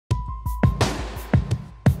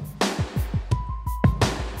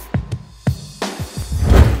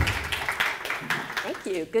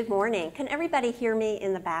you. Good morning. Can everybody hear me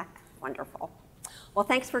in the back? Wonderful. Well,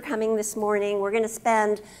 thanks for coming this morning. We're going to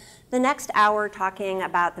spend the next hour talking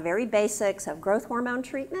about the very basics of growth hormone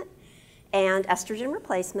treatment and estrogen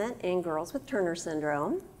replacement in girls with Turner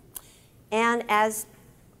syndrome. And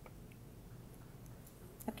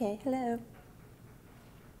hello.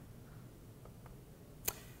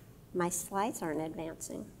 My slides aren't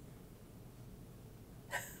advancing.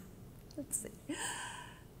 Let's see.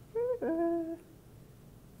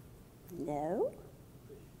 No.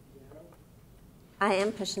 I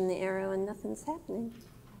am pushing the arrow and nothing's happening.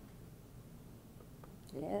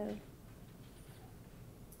 Hello.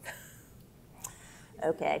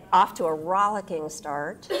 Okay, off to a rollicking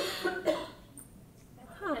start.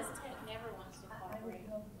 Huh.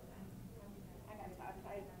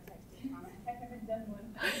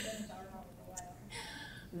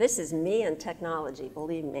 This is me and technology,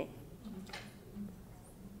 believe me.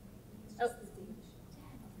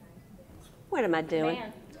 What am I doing?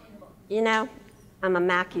 You know, I'm a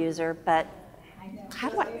Mac user, but how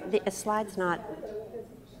do the slide's not.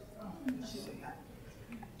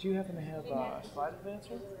 Do you happen to have a slide advancer?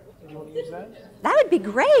 Do you want to use that? That would be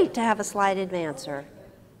great to have a slide advancer.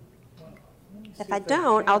 If I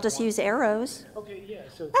don't, I'll just use arrows. Okay, yeah.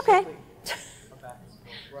 So okay.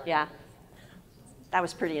 Yeah. That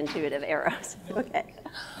was pretty intuitive, arrows. Okay.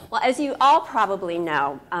 Well, as you all probably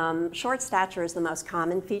know, short stature is the most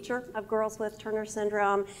common feature of girls with Turner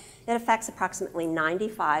syndrome. It affects approximately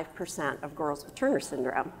 95% of girls with Turner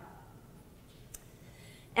syndrome.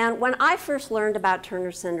 And when I first learned about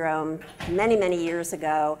Turner syndrome many, many years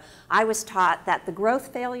ago, I was taught that the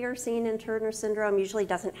growth failure seen in Turner syndrome usually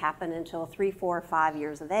doesn't happen until 3, 4, 5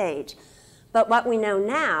 years of age. But what we know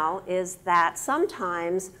now is that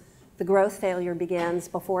sometimes the growth failure begins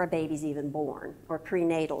before a baby's even born or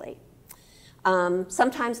prenatally.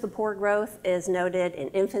 Sometimes the poor growth is noted in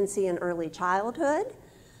infancy and early childhood.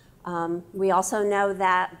 We also know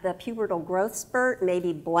that the pubertal growth spurt may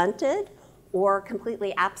be blunted or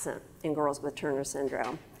completely absent in girls with Turner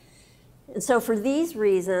syndrome. And so for these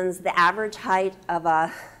reasons, the average height of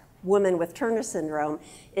a woman with Turner syndrome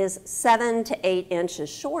is 7 to 8 inches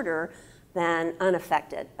shorter than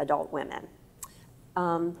unaffected adult women.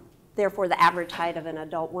 Therefore, the average height of an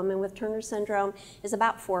adult woman with Turner syndrome is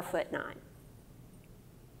about 4'9".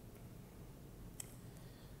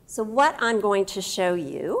 So what I'm going to show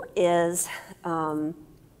you is, one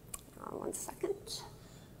second,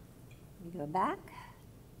 let me go back.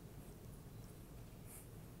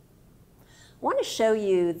 I want to show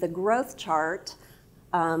you the growth chart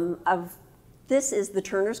this is the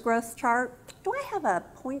Turner's growth chart. Do I have a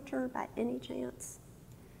pointer by any chance?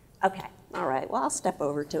 Okay, all right, well, I'll step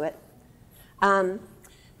over to it.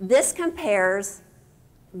 This compares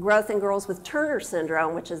growth in girls with Turner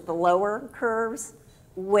syndrome, which is the lower curves,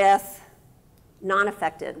 with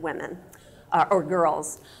non-affected women or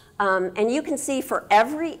girls. And you can see for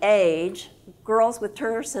every age, girls with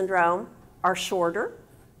Turner syndrome are shorter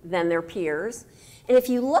than their peers. And if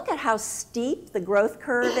you look at how steep the growth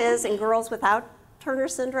curve is in girls without Turner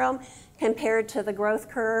syndrome compared to the growth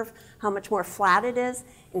curve, how much more flat it is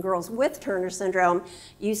in girls with Turner syndrome,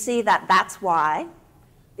 you see that that's why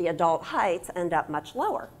the adult heights end up much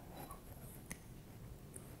lower.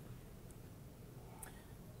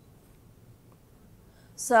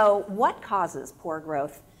 So what causes poor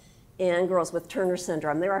growth in girls with Turner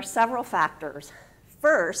syndrome? There are several factors.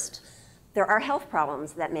 First, there are health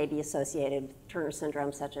problems that may be associated with Turner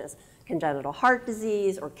syndrome, such as congenital heart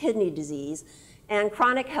disease or kidney disease, and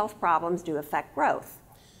chronic health problems do affect growth.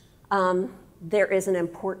 There is an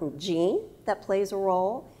important gene that plays a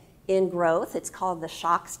role in growth. It's called the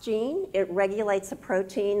SHOX gene. It regulates a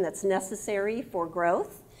protein that's necessary for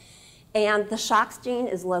growth. And the SHOX gene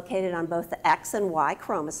is located on both the X and Y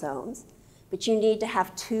chromosomes, but you need to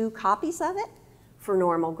have 2 copies of it for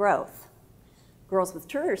normal growth. Girls with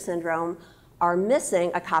Turner syndrome are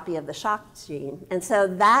missing a copy of the SHOX gene, and so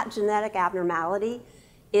that genetic abnormality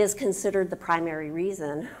is considered the primary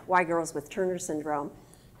reason why girls with Turner syndrome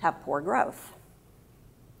have poor growth.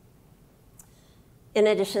 In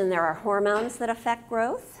addition, there are hormones that affect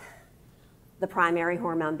growth, the primary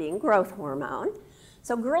hormone being growth hormone.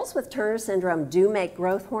 So girls with Turner syndrome do make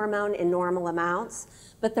growth hormone in normal amounts,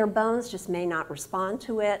 but their bones just may not respond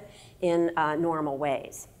to it in normal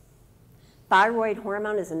ways. Thyroid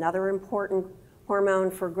hormone is another important hormone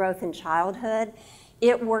for growth in childhood.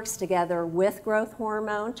 It works together with growth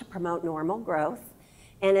hormone to promote normal growth.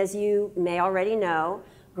 And as you may already know,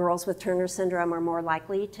 girls with Turner syndrome are more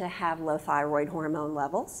likely to have low thyroid hormone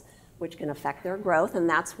levels, which can affect their growth, and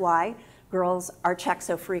that's why girls are checked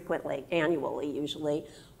so frequently, annually usually,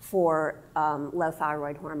 for low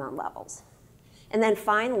thyroid hormone levels. And then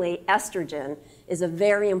finally, estrogen is a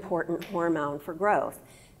very important hormone for growth.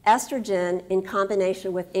 Estrogen, in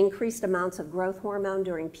combination with increased amounts of growth hormone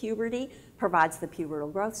during puberty, provides the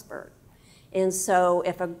pubertal growth spurt. And so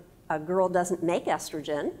if a girl doesn't make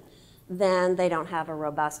estrogen, then they don't have a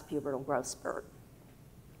robust pubertal growth spurt.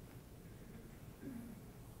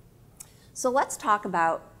 So let's talk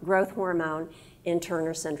about growth hormone in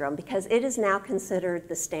Turner syndrome, because it is now considered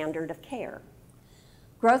the standard of care.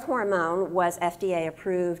 Growth hormone was FDA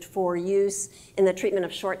approved for use in the treatment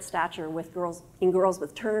of short stature in girls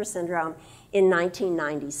with Turner syndrome in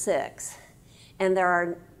 1996. And there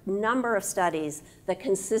are a number of studies that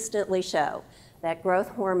consistently show that growth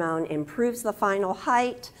hormone improves the final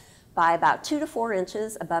height by about 2 to 4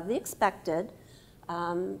 inches above the expected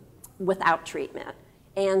without treatment.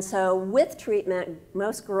 And so with treatment,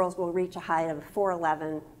 most girls will reach a height of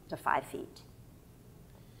 4'11" to 5 feet.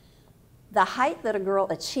 The height that a girl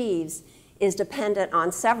achieves is dependent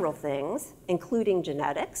on several things, including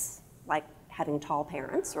genetics, like having tall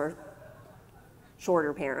parents or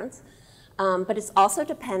shorter parents, but it's also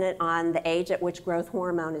dependent on the age at which growth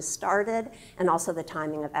hormone is started and also the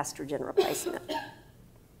timing of estrogen replacement.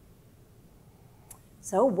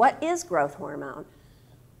 So what is growth hormone?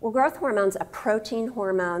 Well, growth hormone is a protein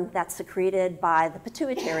hormone that's secreted by the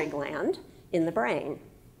pituitary gland in the brain.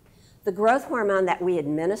 The growth hormone that we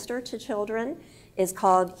administer to children is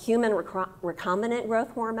called human recombinant growth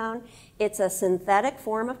hormone. It's a synthetic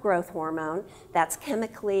form of growth hormone that's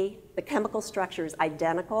the chemical structure is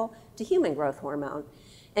identical to human growth hormone.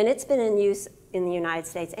 And it's been in use in the United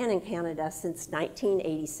States and in Canada since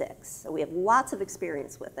 1986. So we have lots of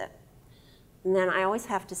experience with it. And then I always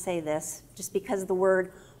have to say this, just because the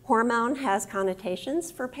word hormone has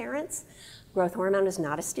connotations for parents, growth hormone is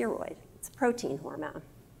not a steroid. It's a protein hormone.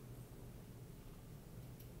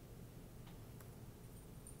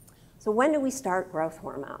 So when do we start growth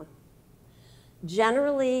hormone?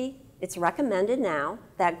 Generally, it's recommended now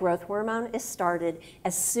that growth hormone is started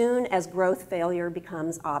as soon as growth failure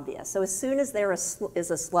becomes obvious. So as soon as there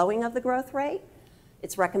is a slowing of the growth rate,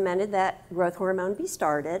 it's recommended that growth hormone be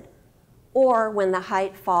started, or when the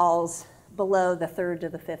height falls below the 3rd to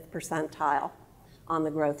the 5th percentile on the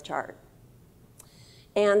growth chart.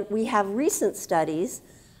 And we have recent studies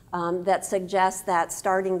that suggest that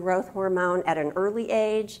starting growth hormone at an early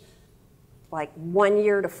age, like 1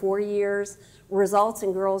 year to 4 years, results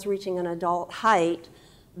in girls reaching an adult height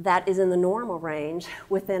that is in the normal range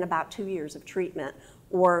within about 2 years of treatment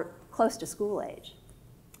or close to school age.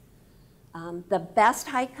 The best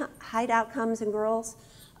height outcomes in girls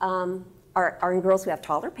are in girls who have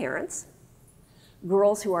taller parents,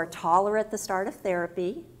 girls who are taller at the start of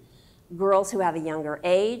therapy, girls who have a younger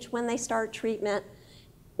age when they start treatment,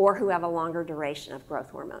 or who have a longer duration of growth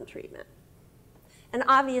hormone treatment. And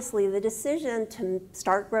obviously, the decision to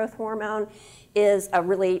start growth hormone is a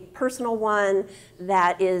really personal one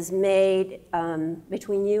that is made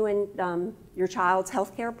between you and your child's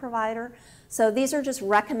healthcare provider. So these are just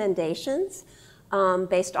recommendations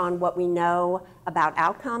based on what we know about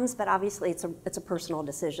outcomes, but obviously it's a personal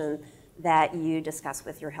decision that you discuss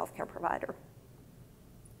with your healthcare provider.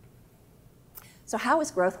 So how is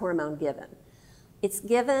growth hormone given? It's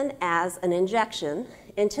given as an injection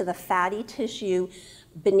into the fatty tissue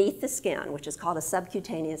beneath the skin, which is called a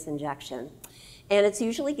subcutaneous injection. And it's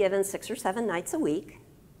usually given 6 or 7 nights a week.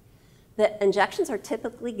 The injections are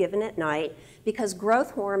typically given at night because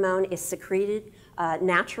growth hormone is secreted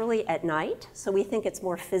naturally at night, so we think it's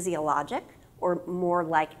more physiologic or more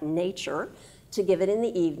like nature to give it in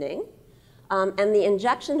the evening. And the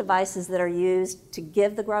injection devices that are used to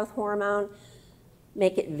give the growth hormone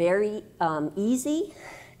make it very easy,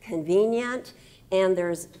 convenient, and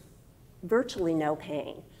there's virtually no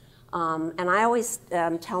pain. And I always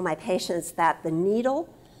tell my patients that the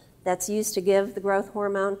needle that's used to give the growth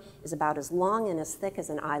hormone is about as long and as thick as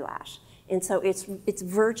an eyelash. And so it's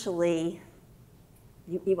virtually,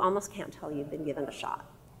 you almost can't tell you've been given a shot.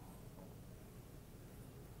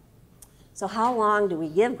 So how long do we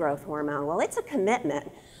give growth hormone? Well, it's a commitment.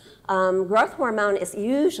 Growth hormone is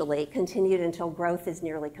usually continued until growth is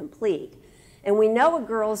nearly complete. And we know a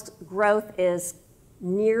girl's growth is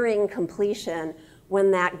nearing completion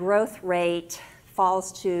when that growth rate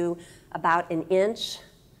falls to about 1 inch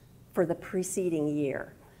for the preceding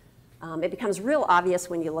year. It becomes real obvious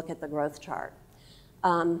when you look at the growth chart.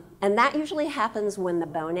 And that usually happens when the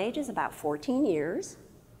bone age is about 14 years.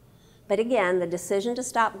 But again, the decision to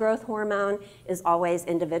stop growth hormone is always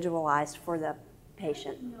individualized for the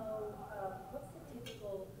patient. What's the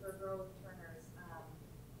typical for a girl with Turner's?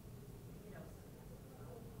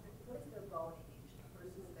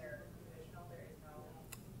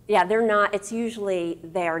 Yeah, they're not, it's usually,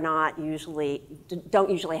 they are not usually, don't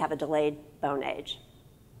usually have a delayed bone age.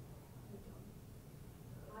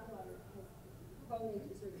 My daughter has, bone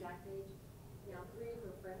age is her exact age. Now, 3 of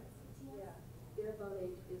her friends, their bone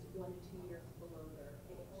age is 1 to 2 years below their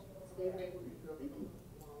age. So they were able to grow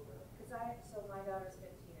longer. So my daughter's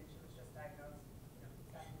 15 and she was just diagnosed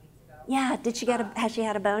 7 weeks ago. Yeah, did she get has she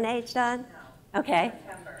had a bone age done? No. Okay.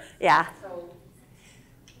 September. Yeah. So,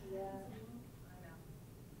 yeah,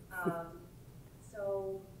 I know.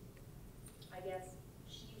 So I guess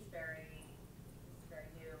she's very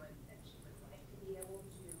new and she would like to be able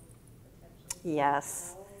to potentially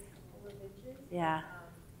Yes. grow inches. Yeah.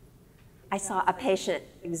 I saw a patient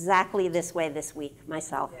exactly this way this week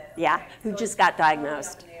myself. Yeah, Okay. who So just it's got totally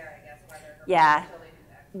diagnosed. up in the air, I guess, whether Yeah. until they do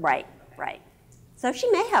the X-ray. Right, Okay. right. So she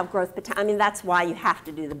may have growth potential. I mean, that's why you have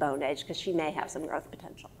to do the bone age, because she may have some growth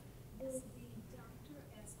potential. Does the doctor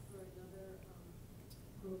ask for another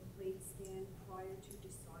growth plate scan prior to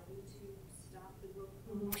deciding to stop the growth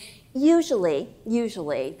hormone?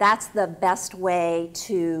 Usually, that's the best way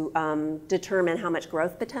to determine how much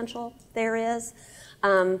growth potential there is.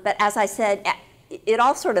 But as I said, it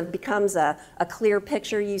all sort of becomes a clear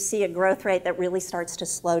picture. You see a growth rate that really starts to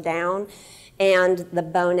slow down, and the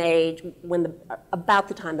bone age, about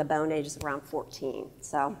the time the bone age is around 14.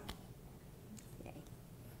 So, yay.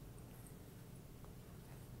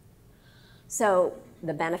 So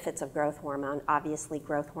the benefits of growth hormone, obviously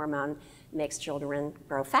growth hormone makes children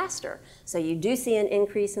grow faster. So you do see an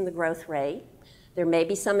increase in the growth rate. There may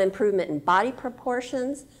be some improvement in body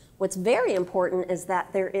proportions. What's very important is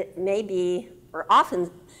that it may be, or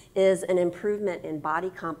often is, an improvement in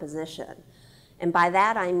body composition. And by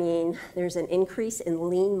that I mean there's an increase in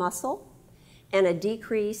lean muscle and a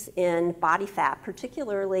decrease in body fat,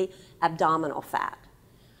 particularly abdominal fat.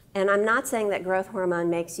 And I'm not saying that growth hormone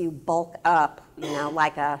makes you bulk up,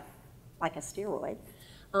 like a steroid,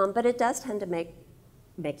 but it does tend to make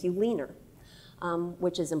you leaner,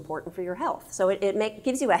 which is important for your health. So it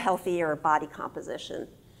gives you a healthier body composition.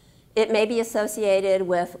 It may be associated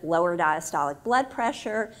with lower diastolic blood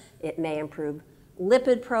pressure. It may improve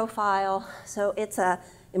lipid profile. So it's an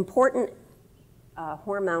important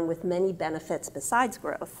hormone with many benefits besides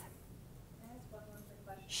growth. Can I ask one more quick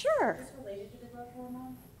question? Sure. Just related to the growth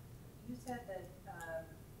hormone, you said that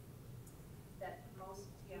that most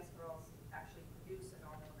TS girls actually produce a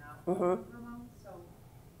normal amount of growth hormone. So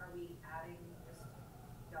are we adding just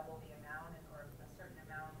double the amount or a certain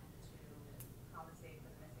amount to compensate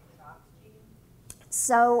for the missing SOX gene?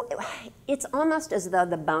 So it's almost as though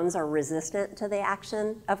the bones are resistant to the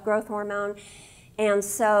action of growth hormone. And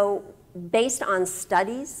so based on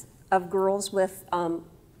studies of girls with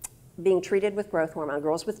being treated with growth hormone,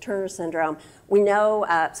 girls with Turner syndrome, we know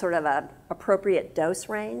sort of an appropriate dose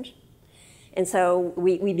range. And so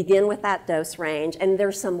we begin with that dose range, and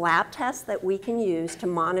there's some lab tests that we can use to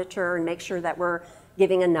monitor and make sure that we're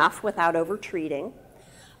giving enough without over-treating.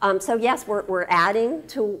 So yes, we're adding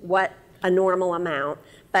to what a normal amount,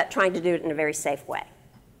 but trying to do it in a very safe way.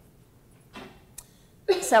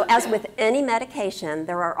 So as with any medication,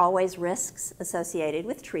 there are always risks associated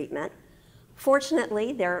with treatment.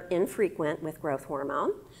 Fortunately, they're infrequent with growth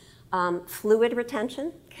hormone. Fluid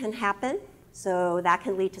retention can happen, so that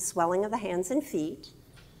can lead to swelling of the hands and feet.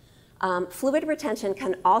 Fluid retention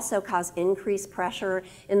can also cause increased pressure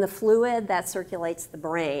in the fluid that circulates the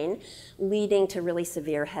brain, leading to really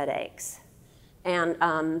severe headaches. And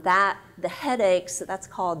the headaches, that's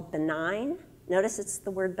called benign. Notice it's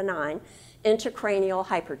the word benign, intracranial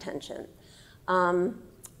hypertension.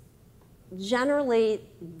 Generally,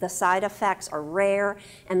 the side effects are rare,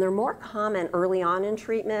 and they're more common early on in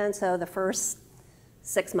treatment, so the first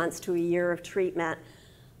 6 months to a year of treatment.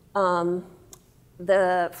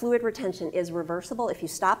 The fluid retention is reversible if you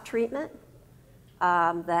stop treatment.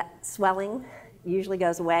 That swelling usually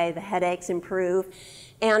goes away, the headaches improve.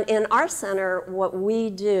 And in our center, what we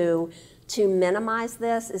do to minimize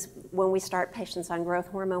this is when we start patients on growth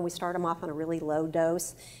hormone, we start them off on a really low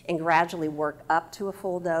dose and gradually work up to a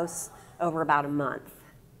full dose over about a month.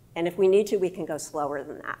 And if we need to, we can go slower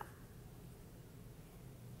than that.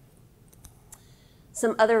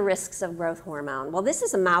 Some other risks of growth hormone. Well, this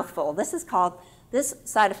is a mouthful. This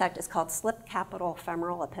side effect is called slip capital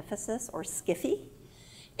femoral epiphysis, or SCFE.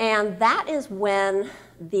 And that is when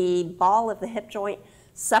the ball of the hip joint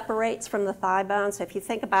separates from the thigh bone. So if you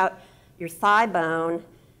think about your thigh bone,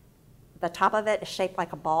 the top of it is shaped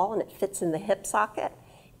like a ball and it fits in the hip socket.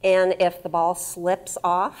 And if the ball slips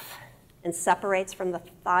off and separates from the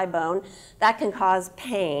thigh bone, that can cause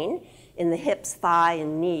pain in the hips, thigh,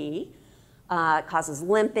 and knee. It causes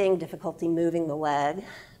limping, difficulty moving the leg.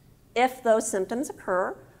 If those symptoms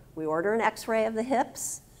occur We order an x-ray of the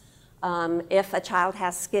hips. If a child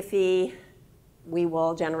has SCFE, we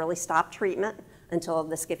will generally stop treatment until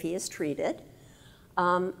the SCFE is treated.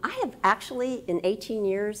 I have actually, in 18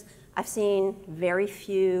 years, I've seen very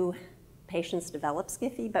few patients develop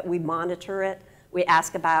SCFE, but we monitor it. We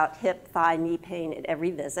ask about hip, thigh, knee pain at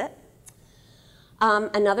every visit.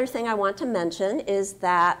 Another thing I want to mention is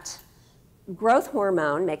that growth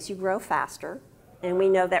hormone makes you grow faster, and we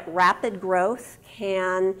know that rapid growth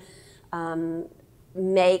can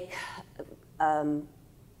make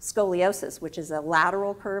scoliosis, which is a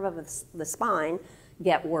lateral curve of the spine,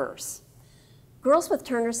 get worse. Girls with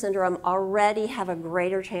Turner syndrome already have a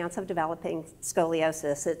greater chance of developing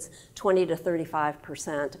scoliosis. It's 20 to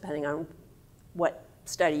 35%, depending on what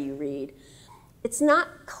study you read. It's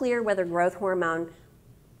not clear whether growth hormone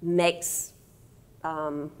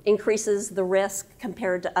increases the risk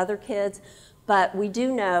compared to other kids, but we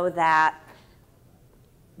do know that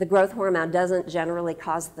the growth hormone doesn't generally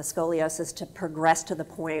cause the scoliosis to progress to the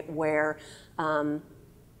point where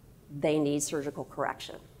they need surgical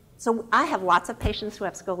correction. So I have lots of patients who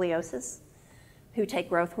have scoliosis who take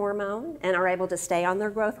growth hormone and are able to stay on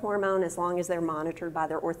their growth hormone as long as they're monitored by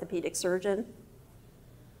their orthopedic surgeon.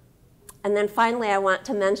 And then finally, I want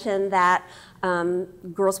to mention that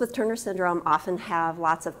girls with Turner syndrome often have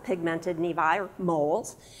lots of pigmented nevi or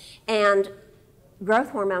moles, and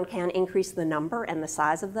growth hormone can increase the number and the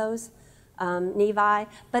size of those nevi,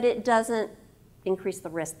 but it doesn't increase the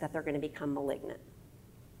risk that they're going to become malignant.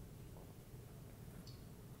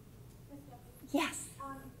 Yes?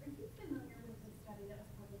 Are you familiar with the study that was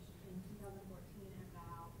published in 2014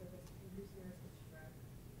 about the increased risk of stroke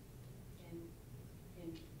in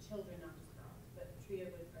children, not just girls, but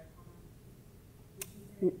treated with growth hormone?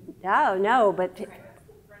 No, but... Right, that's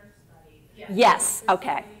the French study. Yes,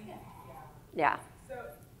 okay. Yeah. So,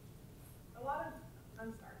 a lot of,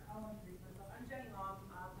 I'm sorry, I don't want to repeat myself. I'm Jenny Long,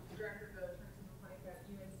 director of the Turner Syndrome Clinic at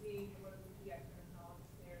UNC, one of the pediatric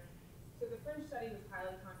endocrinologists there. So the French study was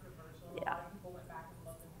highly controversial. Yeah. A lot of people went back and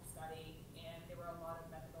looked at the study, and there were a lot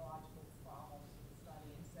of methodological problems with the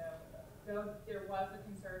study. And so, though there was a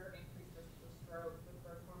concern for increased risk of stroke with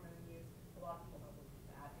growth hormone use, a lot of people don't look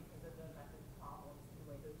at that because of the method problems and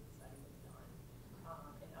the way the study was done.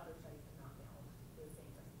 And other studies have not found the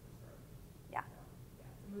same risk for stroke. Yeah.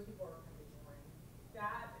 So most people are kind of ignoring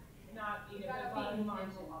that, not being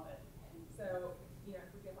mindful of it. So,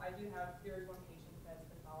 for example, there is one patient that's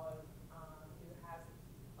been followed who has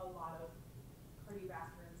a lot of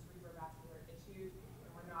cardiovascular and cerebrovascular issues, and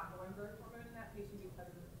we're not going growth hormone in that patient because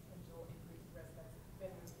of the potential increased risk that's been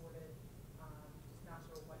reported. Just not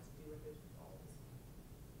sure what to do with those results.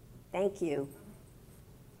 Thank you.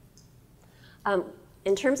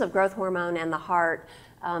 In terms of growth hormone and the heart,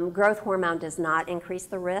 growth hormone does not increase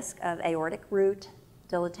the risk of aortic root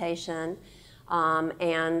dilatation,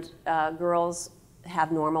 and girls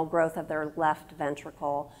have normal growth of their left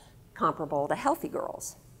ventricle comparable to healthy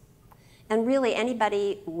girls. And really,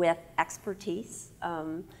 anybody with expertise,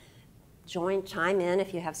 chime in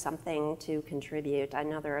if you have something to contribute. I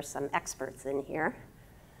know there are some experts in here.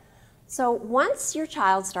 So once your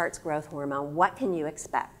child starts growth hormone, what can you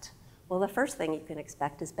expect? Well, the first thing you can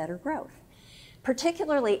expect is better growth.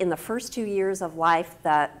 Particularly in the first 2 years of life,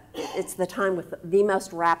 it's the time with the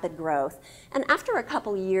most rapid growth. And after a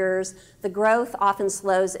couple years, the growth often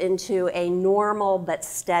slows into a normal but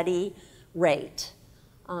steady rate.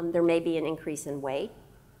 There may be an increase in weight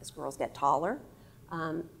as girls get taller.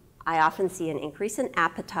 I often see an increase in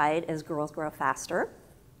appetite as girls grow faster,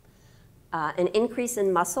 an increase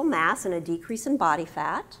in muscle mass and a decrease in body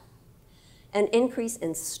fat, an increase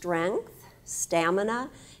in strength, stamina,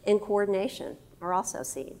 and coordination are also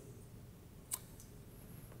seen.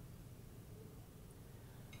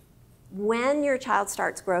 When your child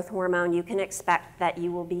starts growth hormone, you can expect that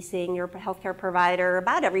you will be seeing your healthcare provider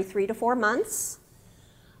about every 3 to 4 months.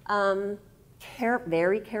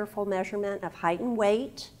 Very careful measurement of height and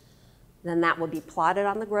weight. Then that will be plotted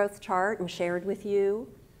on the growth chart and shared with you.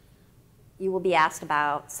 You will be asked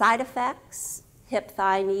about side effects, hip,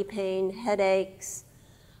 thigh, knee pain, headaches,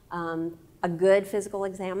 a good physical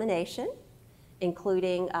examination,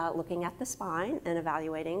 including looking at the spine and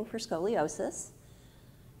evaluating for scoliosis.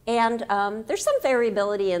 And there's some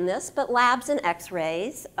variability in this, but labs and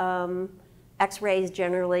x-rays. X-rays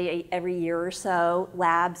generally every year or so,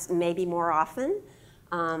 labs maybe more often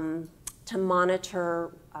to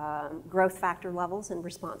monitor growth factor levels in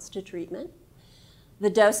response to treatment. The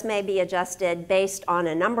dose may be adjusted based on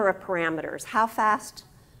a number of parameters: how fast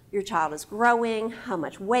your child is growing, how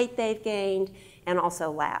much weight they've gained, and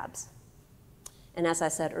also labs. And as I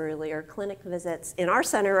said earlier, clinic visits in our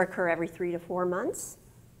center occur every 3 to 4 months.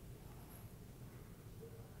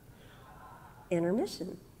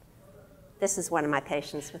 intermission. This is one of my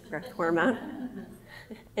patients with growth hormone,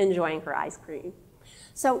 enjoying her ice cream.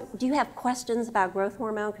 So do you have questions about growth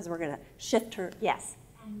hormone? Because we're going to shift her. Yes?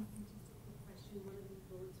 And just a quick question, one of the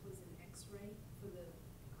bullets was an X-ray for the,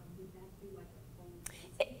 would that be like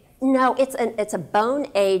a bone? No, it's a bone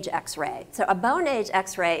age X-ray. So a bone age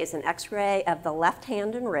X-ray is an X-ray of the left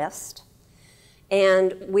hand and wrist,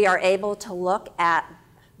 and we are able to look at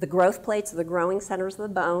the growth plates, the growing centers of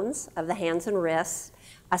the bones of the hands and wrists,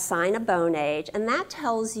 assign a bone age, and that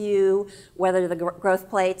tells you whether the growth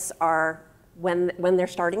plates are when they're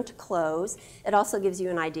starting to close. It also gives you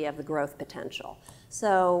an idea of the growth potential.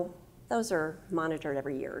 So those are monitored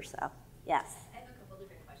every year or so. Yes? I have a couple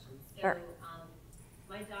different questions. So, Sure.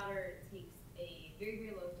 my daughter takes a very,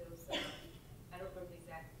 very low dose of, I don't remember the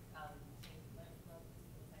exact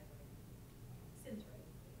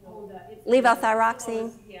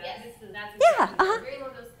Levothyroxine? Yeah, yes, so that's Yeah, exactly uh-huh. a very low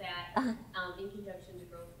dose of that in conjunction to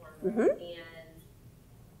growth hormone. Mhm. And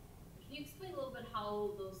can you explain a little bit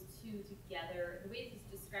how those two together, the way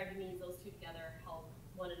it's described to me is those two together help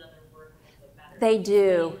one another work a little bit better? They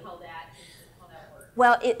do. Explain how that works.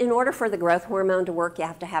 Well, in order for the growth hormone to work, you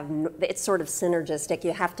have to have, it's sort of synergistic.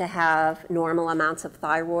 You have to have normal amounts of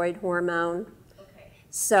thyroid hormone. Okay.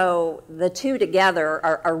 So the two together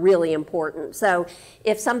are really important. So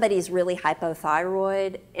if somebody's really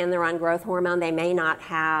hypothyroid and they're on growth hormone, they may not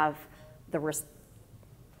have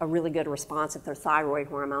a really good response if their thyroid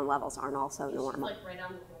hormone levels aren't also normal. She's like right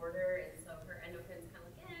on the border, and so her endocrin's kind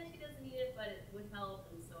of like, she doesn't need it, but it would help.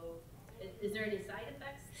 And so, is there any side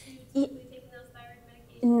effects to typically taking those thyroid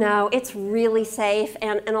medications? No, it's really safe,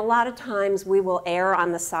 and a lot of times we will err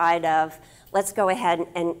on the side of, let's go ahead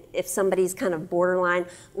and if somebody's kind of borderline,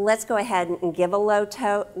 let's go ahead and give a low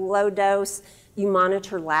dose. You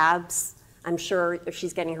monitor labs. I'm sure if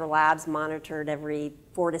she's getting her labs monitored every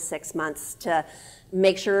 4 to 6 months to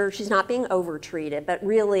make sure she's not being over-treated, but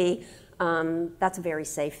really that's a very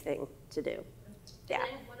safe thing to do. Yeah. And I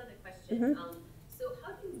have one other question. So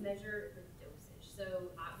how do you measure the dosage? So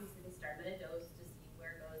obviously they start at a dose to see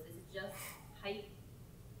where it goes. Is it just height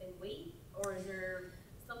and weight, or is there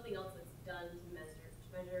something else that's done to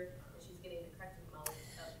measure that she's getting the correct amount of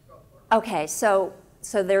growth hormone? Okay, so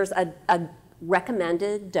there's a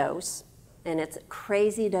recommended dose, and it's a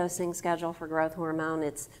crazy dosing schedule for growth hormone.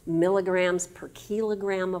 It's milligrams per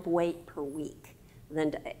kilogram of weight per week.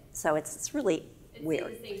 So it's really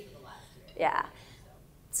weird. It's the same for the last year. Yeah.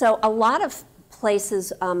 So a lot of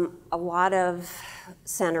places, a lot of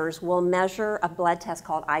centers will measure a blood test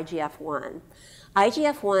called IGF-1.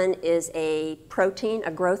 IGF-1 is a protein,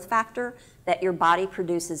 a growth factor that your body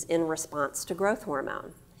produces in response to growth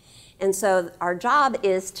hormone. And so our job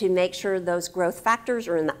is to make sure those growth factors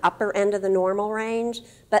are in the upper end of the normal range,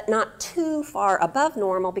 but not too far above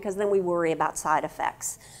normal, because then we worry about side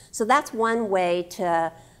effects. So that's one way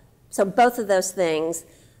to, so both of those things,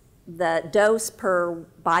 the dose per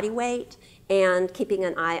body weight and keeping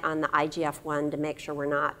an eye on the IGF-1 to make sure we're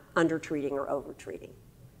not under-treating or over-treating.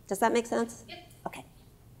 Does that make sense? Yep. Okay.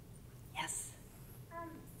 Yes.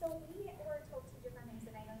 So we were told two different things,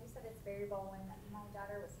 and I know you said it's variable. When my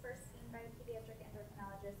daughter was first seen by a pediatric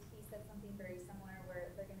endocrinologist, he said something very similar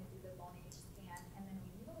where they're going to do the bone age scan, and then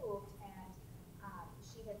we moved, and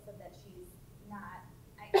she had said that she's not,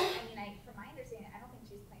 from my understanding, I don't think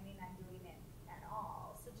she's planning on doing it at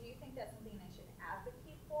all. So do you think that's something I should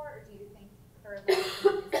advocate for, or do you think her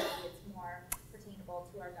it's more pertainable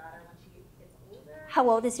to our daughter when she gets older? How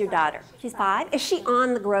old is your daughter? She's 5? Is she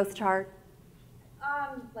on the growth chart?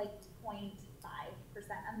 Like 0.5%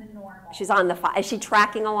 on the normal. She's on the 5. Is she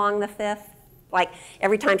tracking along the 5th? Like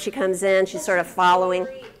every time she comes in, she's sort of following?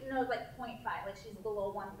 No, like 0.5. Like she's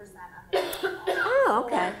below 1% on the normal. Oh,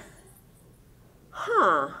 okay.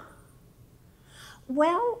 Huh.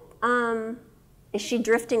 Well, is she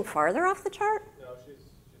drifting farther off the chart? No, she's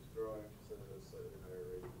growing. She's at a slightly higher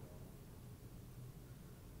rate.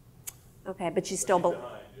 Okay, but she's still below.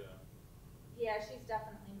 Behind, yeah. Yeah, she's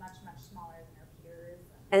definitely much, much smaller than her peers.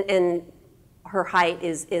 And her height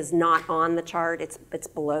is not on the chart, it's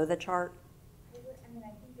below the chart? I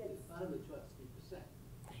think it's. Bottom of the chart, 3%.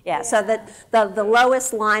 Yeah, so the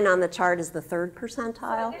lowest line on the chart is the 3rd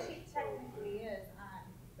percentile? I guess she technically is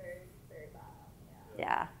on very, very bottom.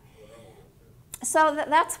 Yeah. So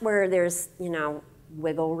that's where there's,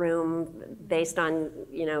 wiggle room based on,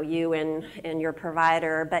 you and your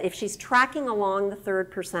provider. But if she's tracking along the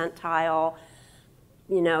 3rd percentile,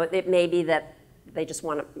 it may be that they just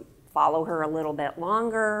want to follow her a little bit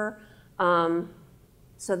longer.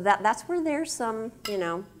 So that's where there's some,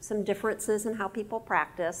 some differences in how people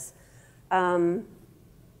practice. Do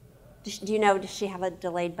you know, does she have a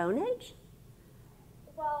delayed bone age?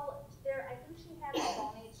 have a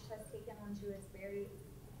bone age test taken when she was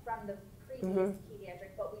from the previous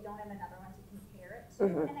pediatric, but we don't have another one to compare it to.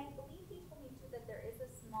 And I believe he told me too that there is a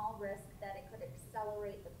small risk that it could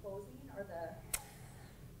accelerate the closing or the.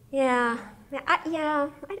 Yeah, I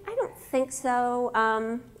don't think so.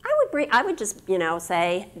 I would just,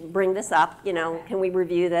 say, bring this up, can we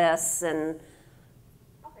review this, and,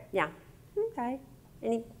 yeah, okay.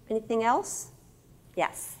 Anything else?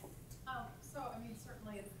 Yes. So, I mean,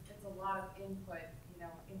 certainly it's a lot of input,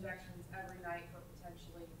 injections every night for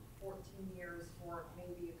potentially 14 years for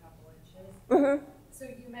maybe a couple inches. So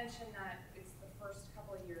you mentioned that it's the first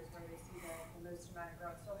couple of years where they see the most amount of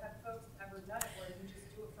growth. So have folks ever done it where you just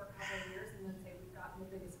do it for a couple of years and then say we've gotten the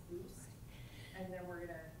biggest boost and then we're going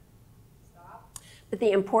to stop? But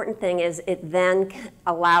the important thing is it then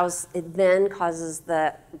causes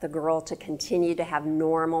the girl to continue to have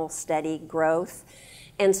normal, steady growth.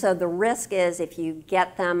 And so the risk is if you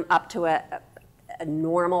get them up to a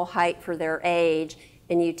normal height for their age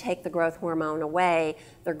and you take the growth hormone away,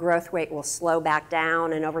 their growth rate will slow back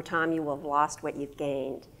down, and over time you will have lost what you've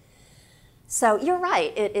gained. So you're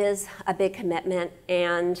right, it is a big commitment,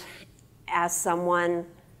 and as a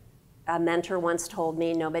mentor once told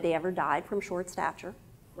me, nobody ever died from short stature,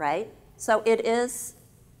 right? So it is,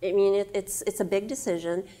 it's a big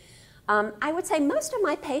decision. I would say most of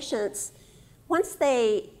my patients, once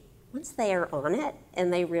they are on it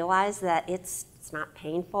and they realize that it's not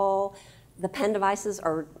painful, the pen devices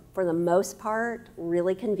are, for the most part,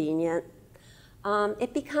 really convenient.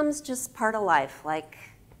 It becomes just part of life. Like,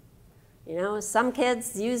 some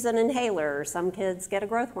kids use an inhaler, some kids get a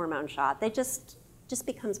growth hormone shot. They just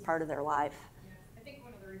becomes part of their life. Yeah. I think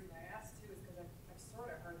one of the reasons I asked too is because I've sort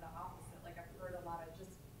of heard the opposite. Like I've heard a lot of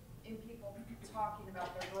just in people talking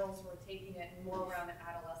about their girls who are taking it and more around the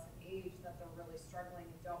adolescent age that they're really struggling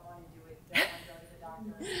and don't want to do it, don't want to go to the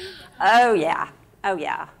doctor. Oh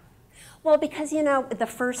yeah. Well, because the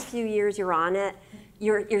first few years you're on it,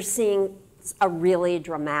 you're seeing a really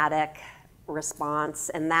dramatic response,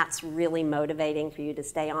 and that's really motivating for you to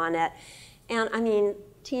stay on it. And I mean,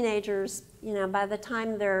 teenagers, by the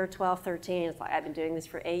time they're 12, 13, it's like, I've been doing this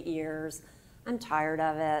for 8 years, I'm tired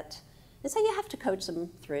of it. And so you have to coach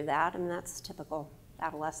them through that. I mean, that's typical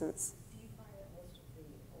adolescence. Do you find that most of the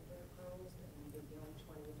older girls in the young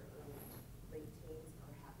 20s or early late teens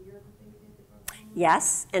are happier that they did the growth hormone?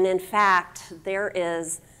 Yes, and in fact, there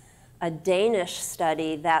is a Danish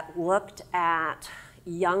study that looked at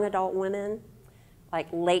young adult women, like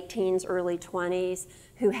late teens, early 20s,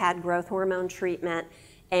 who had growth hormone treatment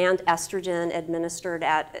and estrogen administered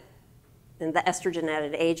at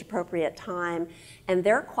an age-appropriate time, and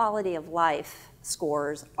their quality of life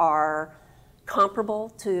scores are comparable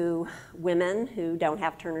to women who don't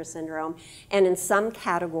have Turner syndrome, and in some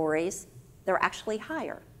categories, they're actually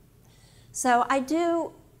higher. So I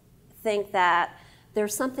do think that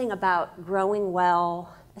there's something about growing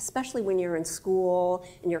well, especially when you're in school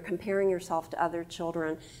and you're comparing yourself to other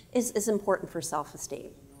children, is important for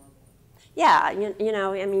self-esteem. Yeah,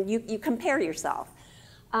 you compare yourself.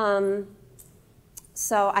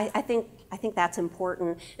 So I think that's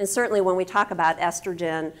important. And certainly when we talk about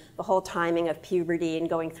estrogen, the whole timing of puberty and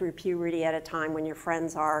going through puberty at a time when your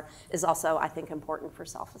friends are is also, I think, important for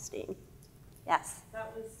self-esteem. Yes?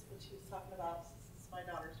 That was what she was talking about. This is my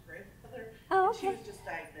daughter's grandmother. Oh, okay. okay. She was just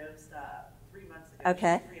diagnosed 3 months ago.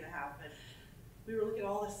 Okay. She's 3 and a half. And we were looking at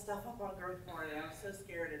all this stuff up on growth hormone, and I was so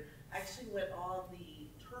scared. And I actually went on the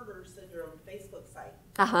Turner syndrome Facebook site.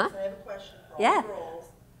 Uh-huh. So I have a question for all Yeah. the girls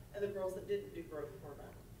and the girls that didn't do growth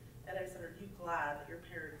hormone. And I said, are you glad that your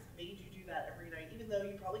parents made you do that every night, even though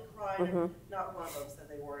you probably cried and not one of them said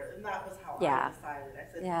they were? And that was how I decided. I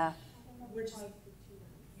said, we're just,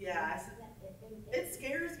 I said, it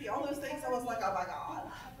scares me. All those things, I was like, oh my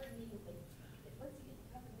God.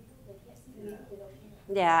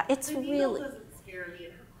 Yeah, it's the really... needle doesn't scare me,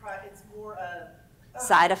 and her cry, it's more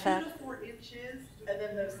side effect. 2 to 4 inches, and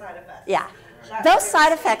then those side effects. Yeah, That those scares side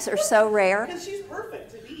me. effects are so rare. Because she's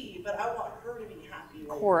perfect to me, but I want her to be happy. Of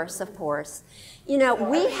course. We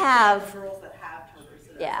have... girls that have Turner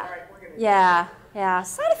syndrome. Yeah. All right, we're gonna Yeah.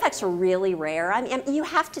 Side effects are really rare. I mean, you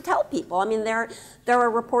have to tell people. I mean, there are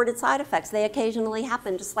reported side effects. They occasionally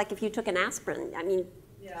happen, just like if you took an aspirin. I mean,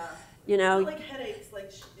 But like headaches,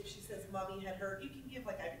 like if she says mommy head hurt, you can give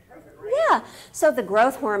like ibuprofen, right? Yeah. So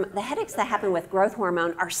the headaches that happen with growth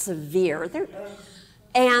hormone are severe.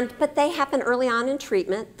 But they happen early on in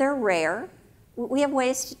treatment. They're rare. We have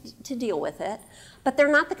ways to deal with it. But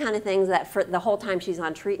they're not the kind of things that for the whole time she's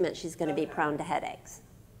on treatment, she's going to be prone to headaches.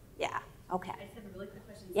 Yeah. Okay. I just have a really quick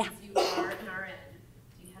question. Yeah. Since you are an RN,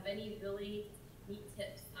 do you have any really neat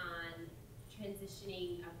tips on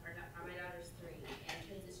transitioning? My daughter's 3.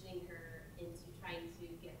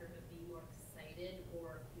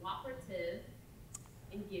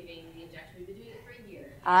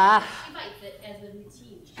 She fights it as a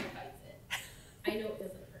routine. She fights it. I know it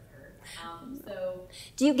doesn't hurt her. So.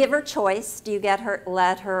 Do you give her choice? Do you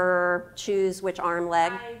let her choose which arm,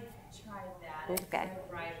 leg? I've tried that. I've tried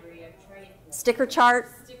bribery. I've tried sticker chart.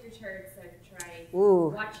 Sticker charts. I've tried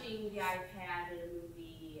Ooh. watching the iPad in a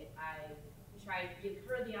movie. I've tried to give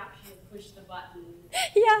her the option to push the button.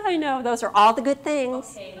 Yeah, I know. Those are all the good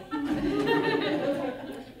things. Okay.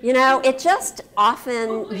 You know, it just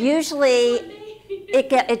often, usually,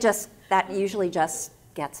 that usually just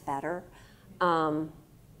gets better. I've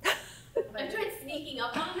tried sneaking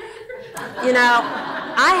up on her. You know,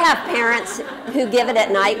 I have parents who give it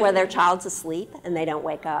at night where their child's asleep and they don't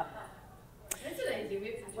wake up. That's what I do.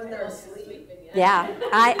 When they're asleep. Yeah,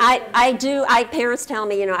 I do. Parents tell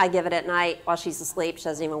me, you know, I give it at night while she's asleep. She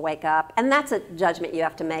doesn't even wake up. And that's a judgment you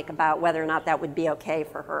have to make about whether or not that would be okay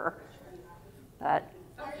for her. But.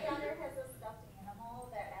 Our daughter has a stuffed animal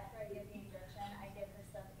that after I give the injection, I give her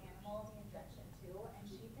stuffed animal the injection too. And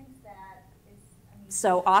she thinks that is,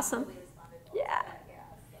 So awesome. Really responded well Yeah. to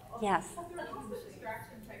that, so. Yes. There are also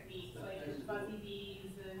distraction techniques like fuzzy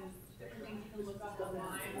bees and different things you can look up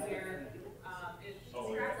online where it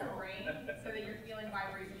distracts the brain so that you're feeling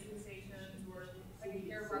vibration sensations, or like a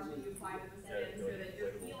hair brush that you apply to the skin so that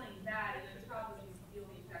you're feeling that, and then the child doesn't feel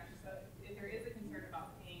the injection. So if there is a concern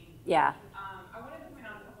about pain, Yeah. I wanted to point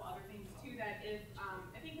out a couple other things too. That if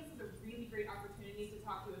I think this is a really great opportunity to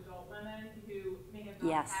talk to adult women who may have not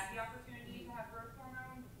Yes. had the opportunity to have growth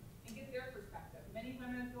hormone and get their perspective. Many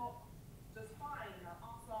women feel just fine and are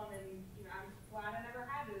awesome, and you know, I'm glad I never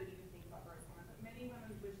had to even think about growth hormone. But many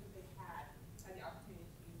women wish that they had the opportunity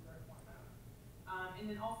to use growth hormone. And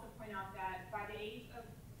then also point out that by the age of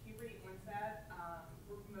puberty onset,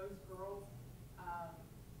 for most girls,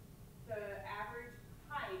 the average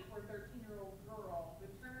height for a 13-year-old girl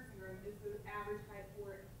with Turner syndrome is the average height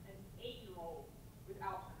for an 8-year-old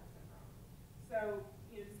without Turner syndrome. So,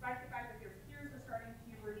 you know, despite the fact that their peers are starting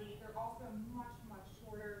puberty, they're also much, much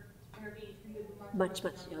shorter and are being treated much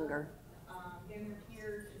younger. Than their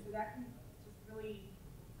peers. And so that can just really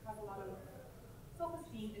cause a lot of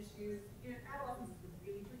self-esteem issues. You know, adolescence is a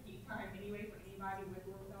really tricky time anyway for anybody with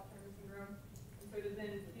or without Turner syndrome. And so to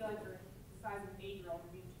then feel like they're the size of an 8-year-old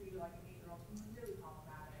and being treated like an 8-year-old can be really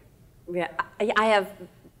problematic. Yeah, I have,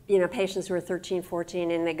 you know, patients who are 13,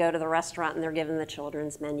 14, and they go to the restaurant and they're given the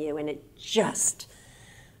children's menu, and it just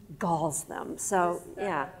galls them. So,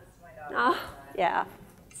 yeah. Oh, yeah.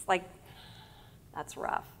 It's like, that's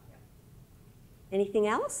rough. Anything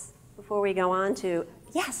else before we go on to,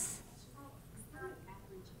 yes? Is there an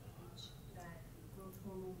average age that growth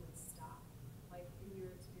hormone would stop, like in your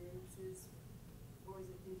experiences, or is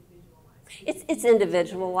it individualized? It's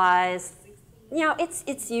individualized. You know,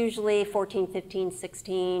 it's usually 14, 15,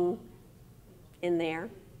 16 in there.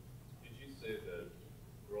 Did you say that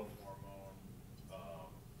growth hormone can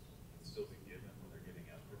still be given when they're getting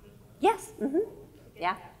estrogen? Yes. Mm-hmm.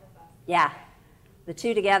 Yeah. Yeah. The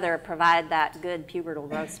two together provide that good pubertal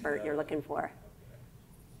growth spurt you're looking for.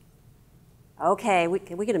 Okay, we're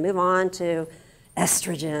going to move on to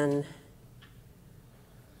estrogen.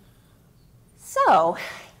 So,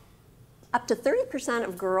 up to 30%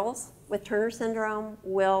 of girls with Turner syndrome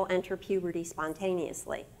will enter puberty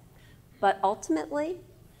spontaneously. But ultimately,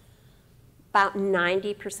 about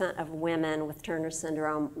 90% of women with Turner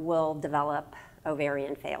syndrome will develop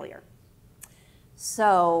ovarian failure.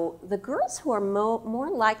 So the girls who are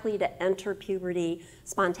more likely to enter puberty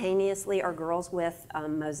spontaneously are girls with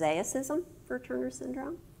mosaicism for Turner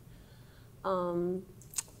syndrome.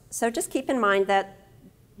 So just keep in mind that,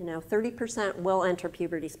 you know, 30% will enter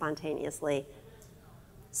puberty spontaneously.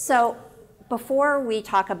 So before we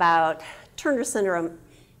talk about Turner syndrome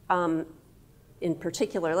in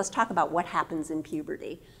particular, let's talk about what happens in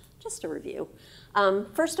puberty, just to review.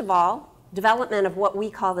 First of all, development of what we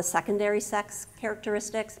call the secondary sex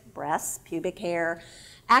characteristics, breasts, pubic hair,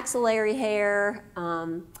 axillary hair,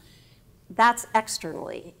 that's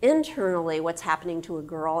externally. Internally, what's happening to a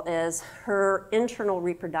girl is her internal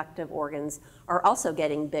reproductive organs are also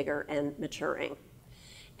getting bigger and maturing.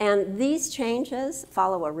 And these changes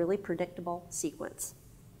follow a really predictable sequence.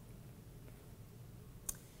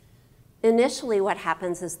 Initially, what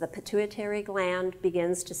happens is the pituitary gland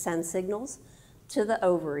begins to send signals to the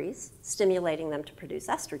ovaries, stimulating them to produce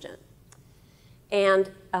estrogen.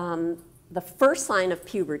 And the first sign of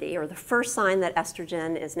puberty, or the first sign that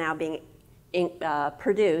estrogen is now being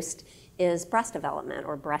produced, is breast development,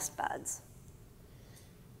 or breast buds.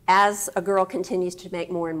 As a girl continues to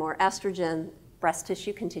make more and more estrogen, breast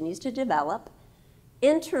tissue continues to develop.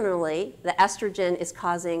 Internally, the estrogen is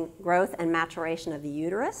causing growth and maturation of the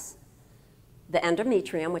uterus, the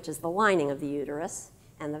endometrium, which is the lining of the uterus,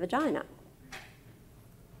 and the vagina.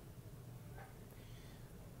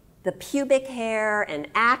 The pubic hair and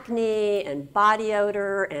acne and body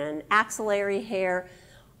odor and axillary hair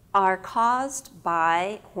are caused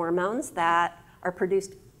by hormones that are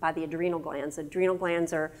produced by the adrenal glands. Adrenal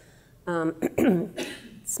glands are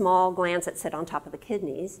small glands that sit on top of the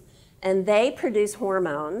kidneys, and they produce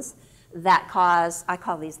hormones that cause, I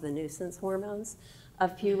call these the nuisance hormones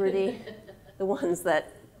of puberty, the ones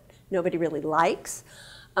that nobody really likes.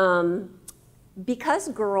 Because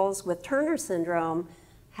girls with Turner syndrome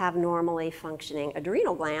have normally functioning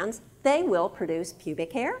adrenal glands, they will produce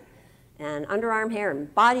pubic hair and underarm hair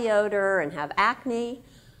and body odor and have acne.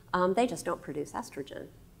 They just don't produce estrogen.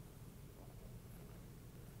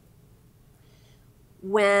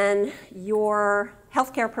 When your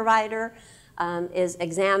healthcare provider is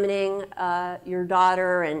examining your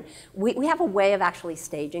daughter, and we have a way of actually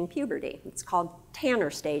staging puberty. It's called Tanner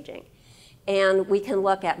staging. And we can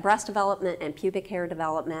look at breast development and pubic hair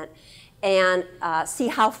development and see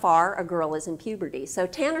how far a girl is in puberty. So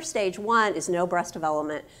Tanner stage 1 is no breast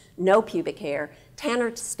development, no pubic hair.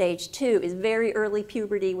 Tanner stage 2 is very early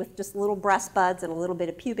puberty with just little breast buds and a little bit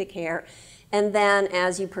of pubic hair. And then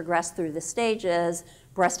as you progress through the stages,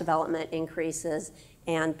 breast development increases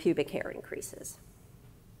and pubic hair increases.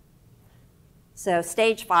 So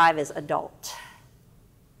stage 5 is adult.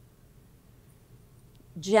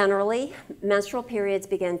 Generally, menstrual periods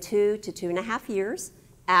begin 2 to 2.5 years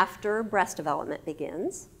after breast development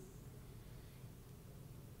begins.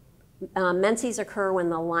 Menses occur when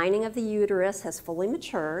the lining of the uterus has fully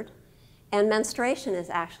matured, and menstruation is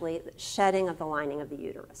actually the shedding of the lining of the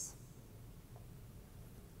uterus.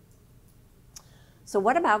 So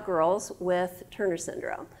what about girls with Turner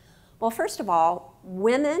syndrome? Well, first of all,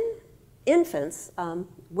 women, infants,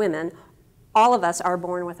 women, all of us are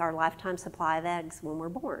born with our lifetime supply of eggs when we're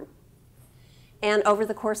born. And over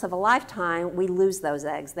the course of a lifetime, we lose those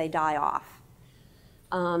eggs. They die off.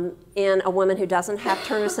 In a woman who doesn't have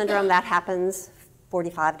Turner syndrome, that happens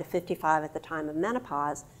 45 to 55 at the time of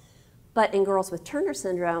menopause. But in girls with Turner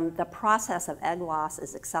syndrome, the process of egg loss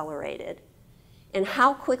is accelerated. And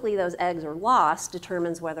how quickly those eggs are lost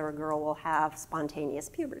determines whether a girl will have spontaneous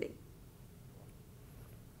puberty.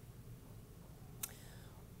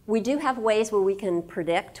 We do have ways where we can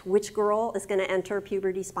predict which girl is going to enter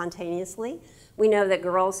puberty spontaneously. We know that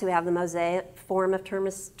girls who have the mosaic form of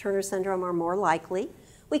Turner syndrome are more likely.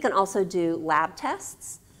 We can also do lab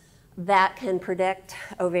tests that can predict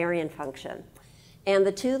ovarian function. And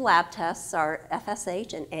the two lab tests are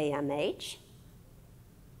FSH and AMH,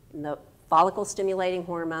 the follicle stimulating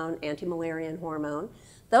hormone, anti-Müllerian hormone.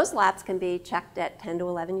 Those labs can be checked at 10 to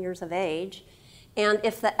 11 years of age. And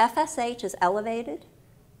if the FSH is elevated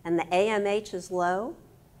and the AMH is low,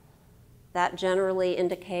 that generally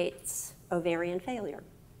indicates ovarian failure.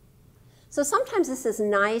 So sometimes this is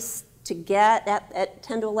nice to get at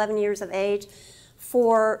 10 to 11 years of age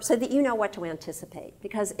so that you know what to anticipate.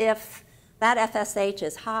 Because if that FSH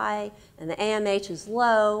is high and the AMH is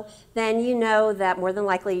low, then you know that more than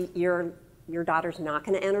likely your daughter's not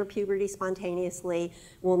going to enter puberty spontaneously,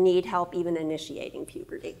 will need help even initiating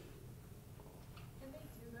puberty. Can they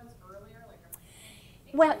do those earlier?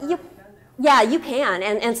 Well, yeah, you can.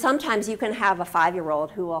 And sometimes you can have a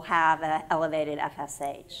 5-year-old who will have an elevated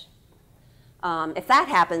FSH. If that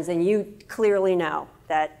happens, then you clearly know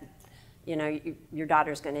that your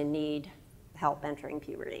daughter's going to need help entering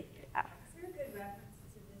puberty. Is there a good reference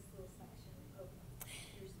to this little section of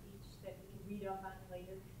your speech that we can read up on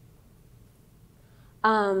later?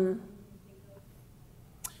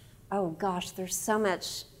 Oh gosh, there's so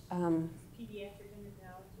much. Pediatric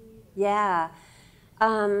endocrinology? Yeah.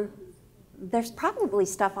 There's probably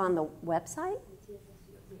stuff on the website.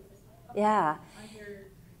 Yeah.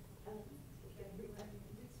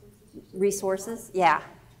 Resources? Yeah.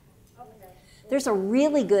 There's a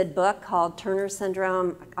really good book called Turner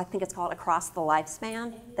Syndrome, I think it's called Across the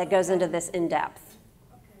Lifespan, that goes into this in depth.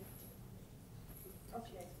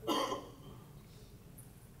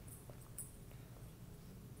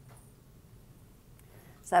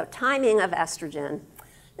 So timing of estrogen.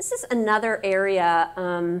 This is another area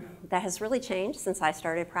that has really changed since I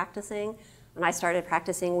started practicing. When I started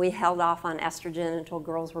practicing, we held off on estrogen until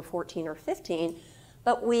girls were 14 or 15.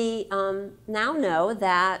 But we now know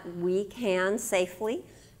that we can safely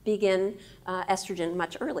begin estrogen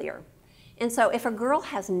much earlier. And so if a girl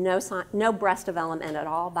has no breast development at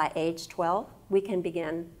all by age 12, we can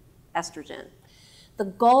begin estrogen. The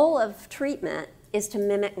goal of treatment is to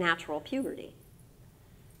mimic natural puberty.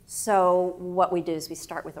 So what we do is we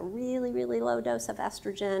start with a really, really low dose of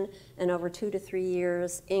estrogen, and over 2 to 3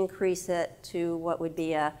 years, increase it to what would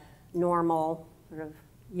be a normal sort of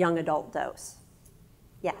young adult dose.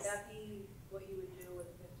 Yes. Would that be what you would do with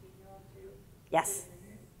a 15-year-old too? Yes.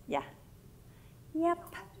 Yeah. Yep. How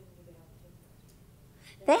often do they have to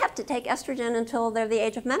take estrogen? They have to take estrogen until they're the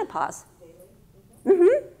age of menopause.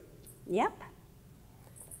 Yep.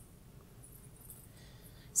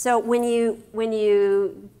 So when you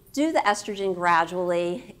do the estrogen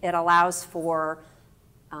gradually, it allows for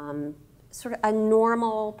sort of a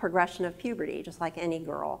normal progression of puberty, just like any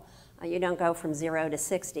girl. You don't go from 0 to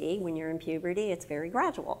 60 when you're in puberty. It's very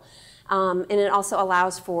gradual. And it also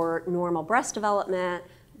allows for normal breast development,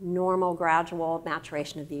 normal gradual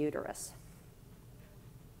maturation of the uterus.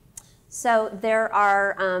 So there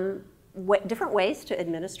are different ways to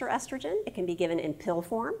administer estrogen. It can be given in pill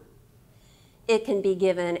form. It can be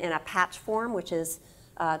given in a patch form, which is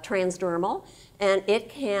transdermal. And it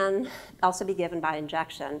can also be given by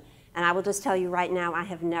injection. And I will just tell you right now, I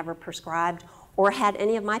have never prescribed or had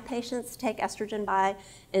any of my patients take estrogen by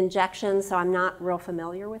injection, so I'm not real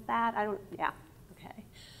familiar with that. Okay.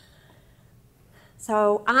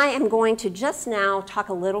 So I am going to just now talk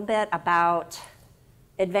a little bit about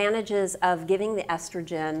advantages of giving the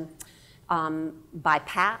estrogen by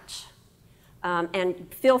patch.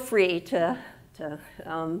 And feel free to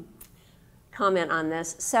comment on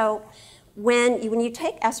this. So when you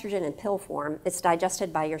take estrogen in pill form, it's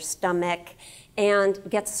digested by your stomach and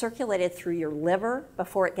gets circulated through your liver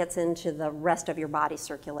before it gets into the rest of your body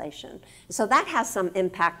circulation. So that has some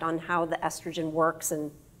impact on how the estrogen works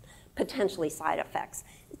and potentially side effects.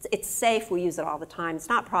 It's safe, we use it all the time, it's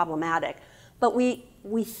not problematic. But we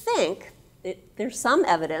think, there's some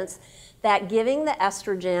evidence, that giving the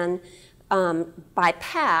estrogen by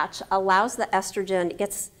patch allows the estrogen, it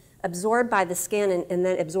gets absorbed by the skin and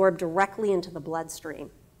then absorbed directly into the bloodstream.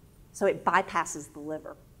 So it bypasses the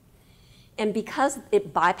liver. And because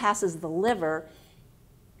it bypasses the liver,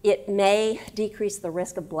 it may decrease the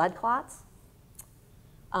risk of blood clots.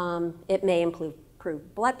 It may improve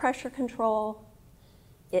blood pressure control.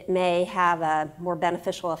 It may have a more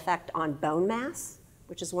beneficial effect on bone mass,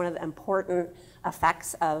 which is one of the important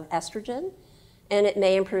effects of estrogen. And it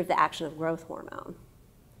may improve the action of growth hormone.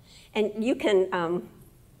 And you can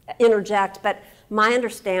interject, but my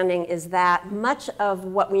understanding is that much of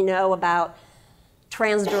what we know about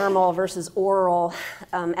transdermal versus oral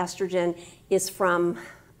estrogen is from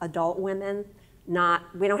adult women.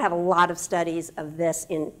 We don't have a lot of studies of this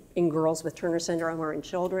in girls with Turner syndrome or in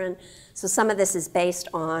children. So some of this is based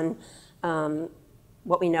on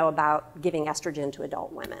what we know about giving estrogen to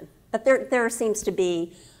adult women. But there seems to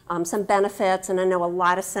be some benefits, and I know a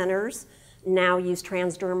lot of centers now use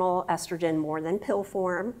transdermal estrogen more than pill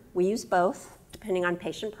form. We use both, depending on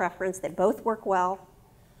patient preference. They both work well.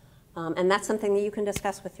 And that's something that you can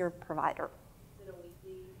discuss with your provider. Is it a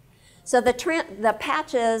weekly? So the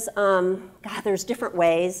patches, God, there's different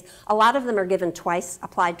ways. A lot of them are given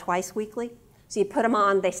applied twice weekly. So you put them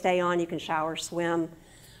on, they stay on, you can shower, swim.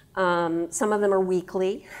 Some of them are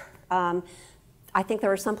weekly. I think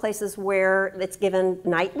there are some places where it's given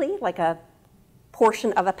nightly, like a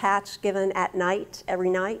portion of a patch given at night, every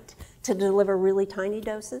night, to deliver really tiny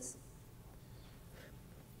doses.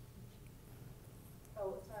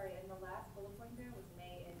 Oh, sorry, and the last bullet point there was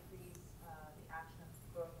may increase the action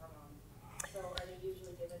of growth hormone. So are they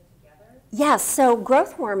usually given together? Yes, so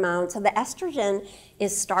growth hormone, so the estrogen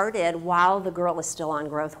is started while the girl is still on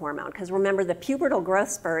growth hormone. Because remember, the pubertal growth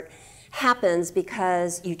spurt happens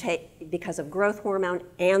because of growth hormone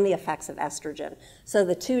and the effects of estrogen. So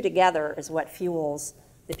the two together is what fuels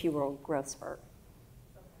the pubertal growth spurt.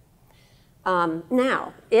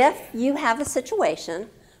 Now, if you have a situation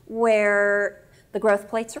where the growth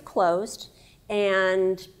plates are closed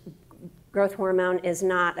and growth hormone is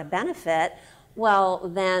not a benefit, well,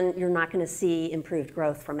 then you're not going to see improved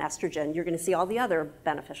growth from estrogen. You're going to see all the other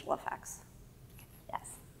beneficial effects. Yes?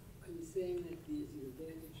 Are you saying that there's an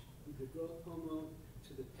advantage with the growth hormone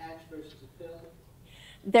to the patch versus the pill?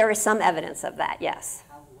 There is some evidence of that, yes.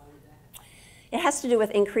 Why would that happen? It has to do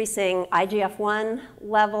with increasing IGF-1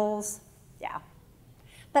 levels. Yeah.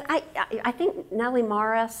 But I think Nellie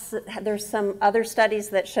Morris, there's some other studies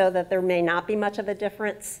that show that there may not be much of a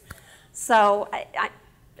difference. So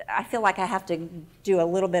I feel like I have to do a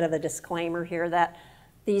little bit of a disclaimer here that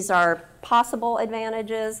these are possible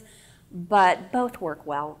advantages, but both work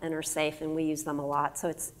well and are safe, and we use them a lot. So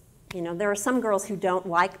it's, there are some girls who don't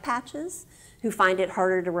like patches, who find it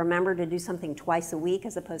harder to remember to do something twice a week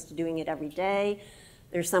as opposed to doing it every day.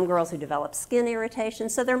 There's some girls who develop skin irritation.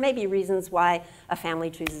 So there may be reasons why a family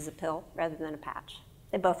chooses a pill rather than a patch.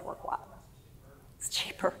 They both work well. It's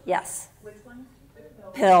cheaper, yes. Which one?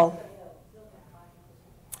 Pill.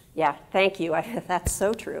 Yeah, thank you. That's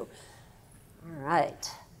so true. All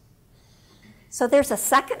right. So there's a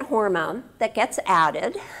second hormone that gets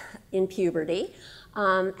added in puberty.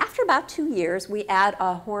 After about 2 years, we add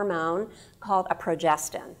a hormone called a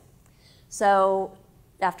progestin. So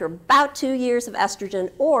after about 2 years of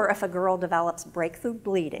estrogen, or if a girl develops breakthrough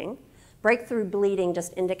bleeding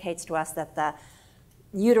just indicates to us that the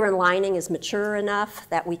uterine lining is mature enough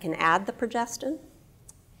that we can add the progestin.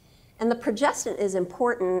 And the progestin is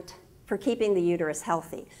important for keeping the uterus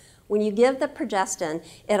healthy. When you give the progestin,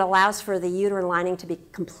 it allows for the uterine lining to be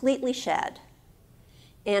completely shed,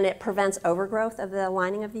 and it prevents overgrowth of the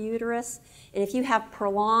lining of the uterus. And if you have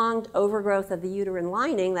prolonged overgrowth of the uterine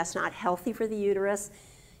lining, that's not healthy for the uterus,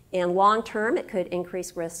 and long term it could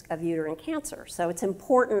increase risk of uterine cancer. So it's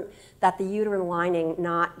important that the uterine lining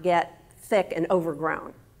not get thick and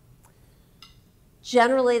overgrown.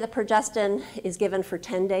 Generally, the progestin is given for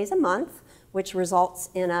 10 days a month, which results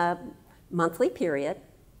in a monthly period.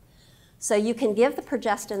 So you can give the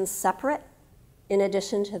progestin separate in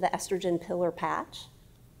addition to the estrogen pill or patch,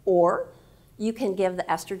 or you can give the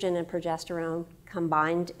estrogen and progesterone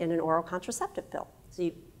combined in an oral contraceptive pill.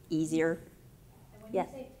 So easier. And when yes.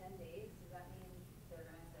 you say 10 days, does that mean they're going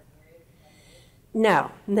to have a period for 10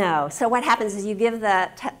 days? No. So what happens is you give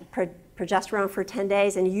the progesterone for 10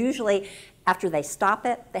 days, and usually after they stop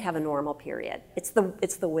it, they have a normal period. It's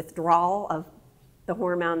the withdrawal of the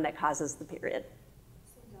hormone that causes the period.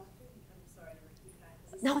 So doctor, I'm sorry to repeat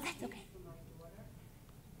that. No, that's okay. For my daughter,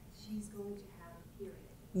 she's going to have a period.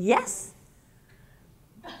 Yes.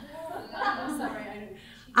 I'm sorry,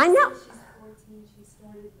 I know. She's 14, she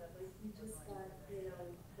started, but like we just got,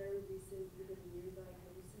 very recent, within a year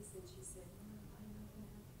diagnosis, and she said, "Mom, I'm not going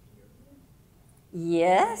to have a period."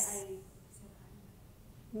 Yes. I said,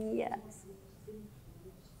 Yes.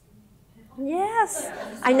 Yes.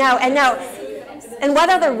 I know. In what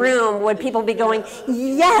other room would people be going,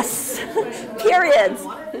 yes, periods?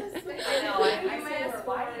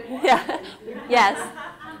 Yeah. Yes.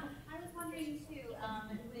 I was wondering too,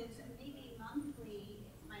 with maybe monthly,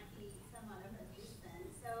 it might be somewhat of a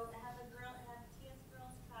nuisance. So have TS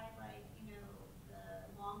girls tried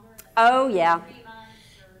the longer? Oh, yeah. 3 months?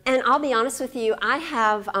 And I'll be honest with you, I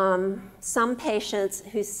have some patients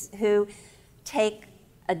who take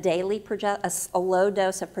a low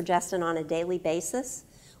dose of progestin on a daily basis,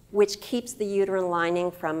 which keeps the uterine lining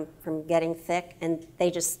from getting thick, and they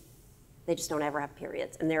just don't ever have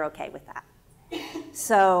periods, and they're okay with that.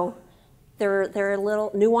 So there are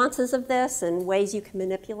little nuances of this and ways you can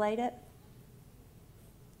manipulate it.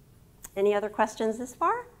 Any other questions this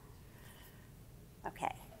far?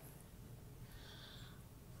 Okay.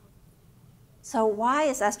 So why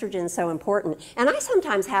is estrogen so important? And I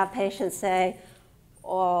sometimes have patients say,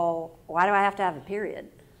 "Oh, why do I have to have a period?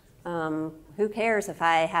 Who cares if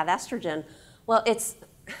I have estrogen?" Well, it's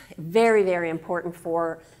very, very important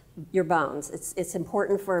for your bones. It's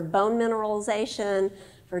important for bone mineralization,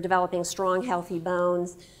 for developing strong, healthy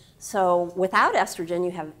bones. So without estrogen,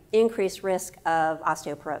 you have increased risk of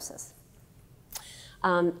osteoporosis.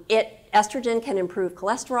 Estrogen can improve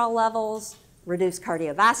cholesterol levels, reduce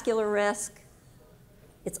cardiovascular risk.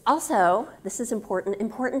 It's also, this is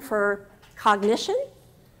important for cognition,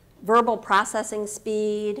 verbal processing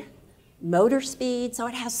speed, motor speed, so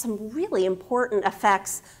it has some really important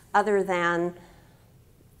effects other than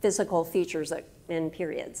physical features in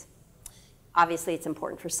periods. Obviously, it's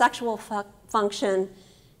important for sexual function.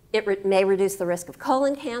 It may reduce the risk of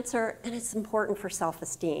colon cancer, and it's important for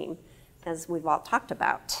self-esteem, as we've all talked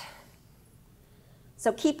about.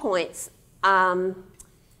 So key points.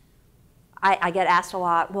 I get asked a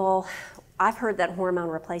lot, well, I've heard that hormone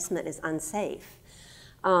replacement is unsafe.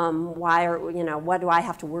 What do I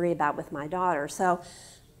have to worry about with my daughter? So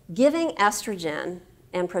giving estrogen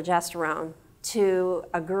and progesterone to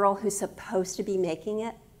a girl who's supposed to be making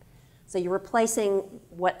it, so you're replacing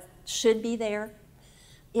what should be there,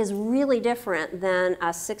 is really different than a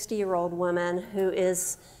 60-year-old woman who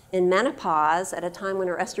is in menopause at a time when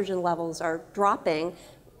her estrogen levels are dropping,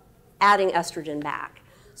 adding estrogen back.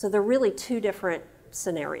 So they're really two different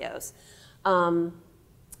scenarios. And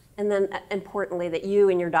then importantly, that you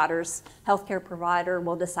and your daughter's healthcare provider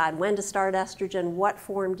will decide when to start estrogen, what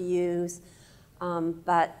form to use,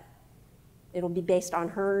 but it'll be based on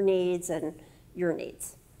her needs and your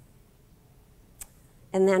needs.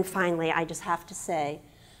 And then finally, I just have to say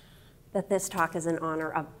that this talk is in honor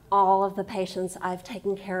of all of the patients I've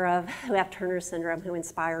taken care of who have Turner syndrome, who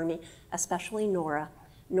inspire me, especially Nora.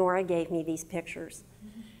 Nora gave me these pictures.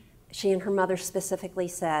 She and her mother specifically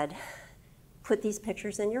said, put these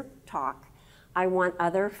pictures in your talk. I want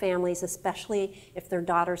other families, especially if their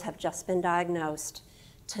daughters have just been diagnosed,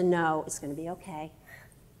 to know it's going to be okay.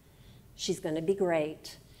 She's going to be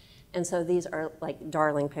great. And so these are like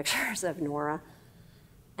darling pictures of Nora.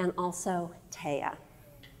 And also Taya.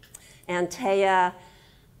 And Taya,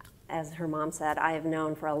 as her mom said, I have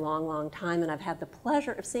known for a long, long time, and I've had the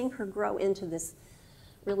pleasure of seeing her grow into this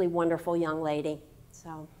really wonderful young lady.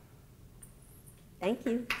 So, thank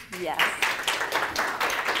you. Yes.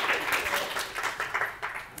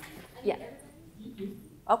 Yeah.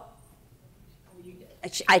 Oh.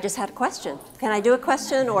 I just had a question. Can I do a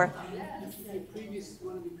question or?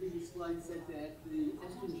 One of the previous slides said that the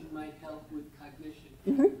estrogen might help with cognition.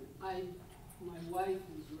 Mm-hmm. My wife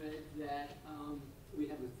has read that, we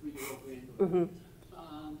have a 3-year-old granddaughter. Mm-hmm.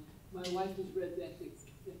 My wife has read that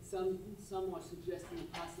some are suggesting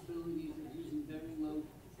the possibilities of using very low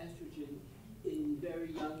estrogen in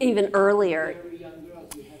very young, even earlier. Very young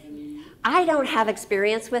girls. Do you have any? I don't have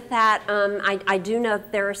experience with that. I do know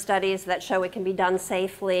that there are studies that show it can be done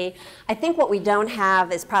safely. I think what we don't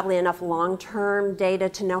have is probably enough long-term data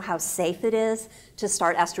to know how safe it is to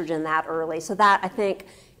start estrogen that early. So that, I think,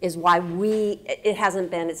 is why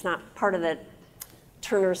it's not part of the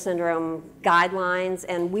Turner syndrome guidelines,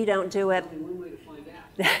 and we don't do it. Only one way to find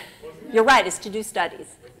out. You're right, it's to do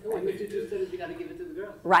studies. When you do studies, you got to give it to the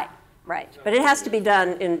girls. Right, right. But it has to be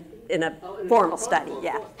done in a formal study,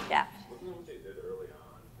 yeah, yeah. Wasn't that what they did early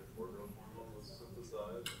on, before growth hormone was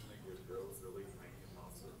synthesized, and they give girls really tiny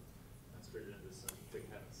amounts of estrogen to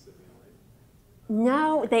kind of stimulate?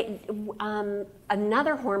 No,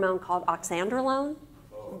 another hormone called oxandrolone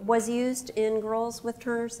was used in girls with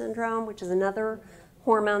Turner syndrome, which is another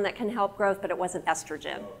hormone that can help growth, but it wasn't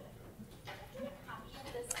estrogen.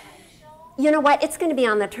 You know what? It's going to be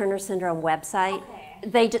on the Turner syndrome website.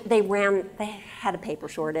 Okay. They had a paper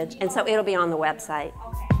shortage, and so it'll be on the website.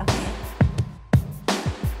 Okay.